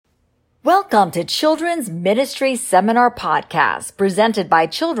Welcome to Children's Ministry Seminar Podcast, presented by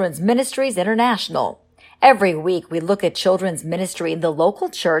Children's Ministries International. Every week, we look at children's ministry in the local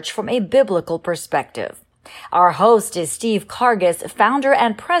church from a biblical perspective. Our host is Steve Kargas, founder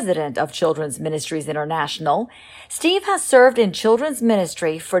and president of Children's Ministries International. Steve has served in children's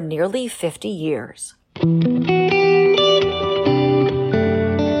ministry for nearly 50 years.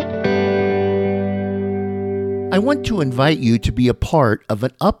 I want to invite you to be a part of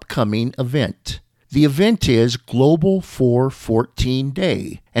an upcoming event. The event is Global 414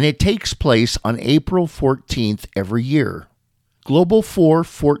 Day, and it takes place on April 14th every year. Global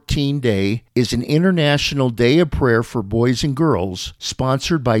 414 Day is an international day of prayer for boys and girls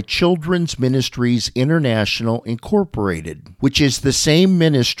sponsored by Children's Ministries International Incorporated, which is the same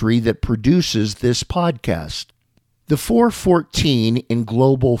ministry that produces this podcast. The 414 in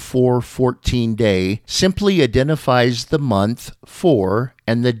Global 414 Day simply identifies the month 4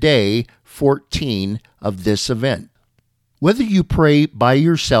 and the day 14 of this event. Whether you pray by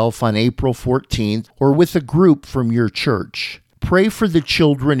yourself on April 14th or with a group from your church, pray for the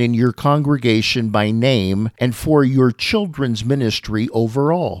children in your congregation by name and for your children's ministry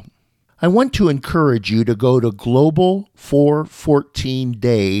overall. I want to encourage you to go to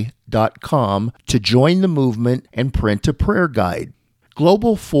global414day.com to join the movement and print a prayer guide.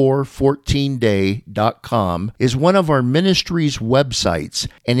 Global414day.com is one of our ministry's websites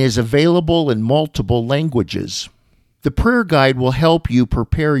and is available in multiple languages. The prayer guide will help you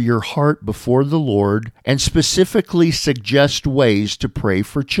prepare your heart before the Lord and specifically suggest ways to pray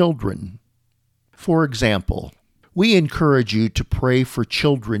for children. For example, we encourage you to pray for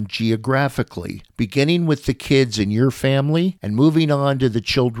children geographically, beginning with the kids in your family and moving on to the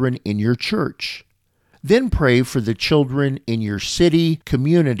children in your church. Then pray for the children in your city,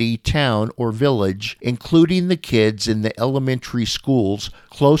 community, town, or village, including the kids in the elementary schools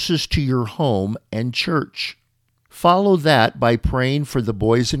closest to your home and church. Follow that by praying for the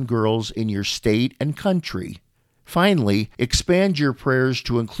boys and girls in your state and country. Finally, expand your prayers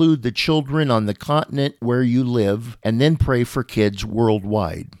to include the children on the continent where you live, and then pray for kids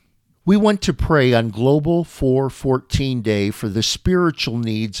worldwide. We want to pray on Global 414 Day for the spiritual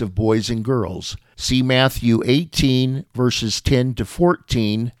needs of boys and girls. See Matthew 18, verses 10 to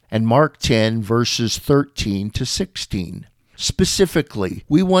 14, and Mark 10, verses 13 to 16. Specifically,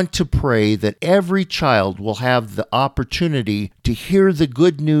 we want to pray that every child will have the opportunity to hear the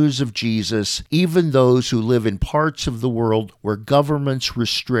good news of Jesus, even those who live in parts of the world where governments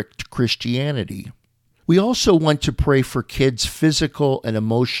restrict Christianity. We also want to pray for kids' physical and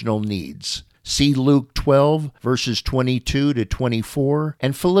emotional needs. See Luke 12, verses 22 to 24,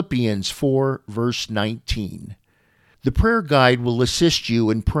 and Philippians 4, verse 19. The prayer guide will assist you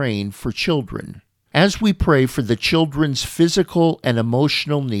in praying for children. As we pray for the children's physical and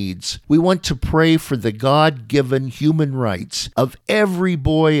emotional needs, we want to pray for the God-given human rights of every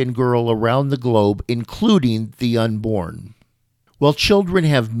boy and girl around the globe, including the unborn. While children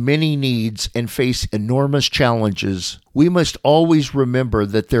have many needs and face enormous challenges, we must always remember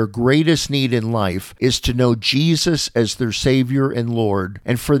that their greatest need in life is to know Jesus as their Savior and Lord,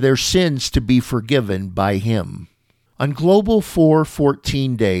 and for their sins to be forgiven by Him. On Global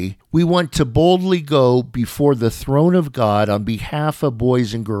 414 Day, we want to boldly go before the throne of God on behalf of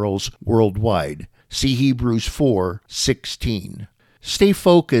boys and girls worldwide. See Hebrews 4:16. Stay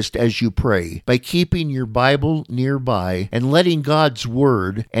focused as you pray by keeping your Bible nearby and letting God's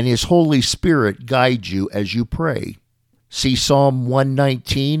Word and His Holy Spirit guide you as you pray. See Psalm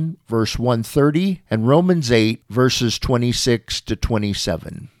 119, verse 130, and Romans 8, verses 26 to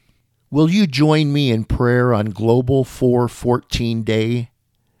 27. Will you join me in prayer on Global 414 Day?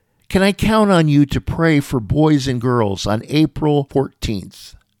 Can I count on you to pray for boys and girls on April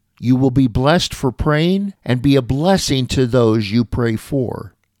 14th? You will be blessed for praying and be a blessing to those you pray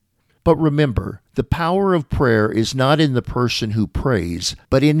for. But remember, the power of prayer is not in the person who prays,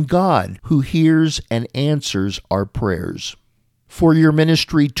 but in God who hears and answers our prayers. For your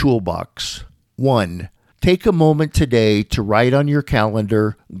ministry toolbox, 1. Take a moment today to write on your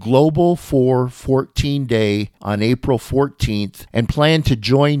calendar Global 414 Day on April 14th and plan to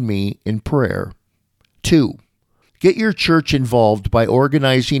join me in prayer. 2. Get your church involved by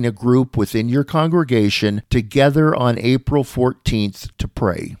organizing a group within your congregation together on April 14th to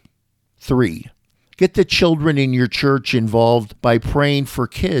pray. 3. Get the children in your church involved by praying for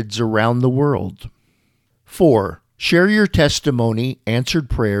kids around the world. 4. Share your testimony, answered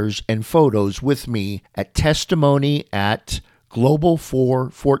prayers, and photos with me at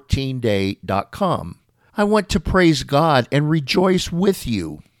testimony@global414day.com. I want to praise God and rejoice with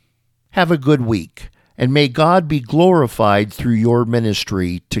you. Have a good week, and may God be glorified through your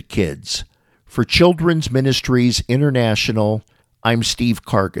ministry to kids. For Children's Ministries International, I'm Steve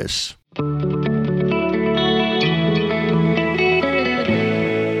Kargas.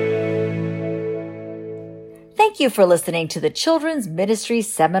 Thank you for listening to the Children's Ministry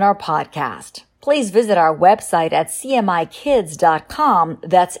Seminar Podcast. Please visit our website at cmikids.com,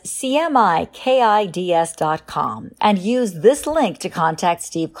 that's cmikids.com, and use this link to contact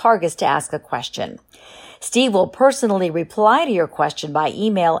Steve Kargas to ask a question. Steve will personally reply to your question by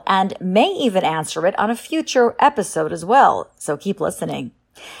email and may even answer it on a future episode as well, so keep listening.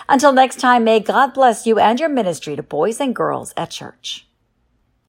 Until next time, may God bless you and your ministry to boys and girls at church.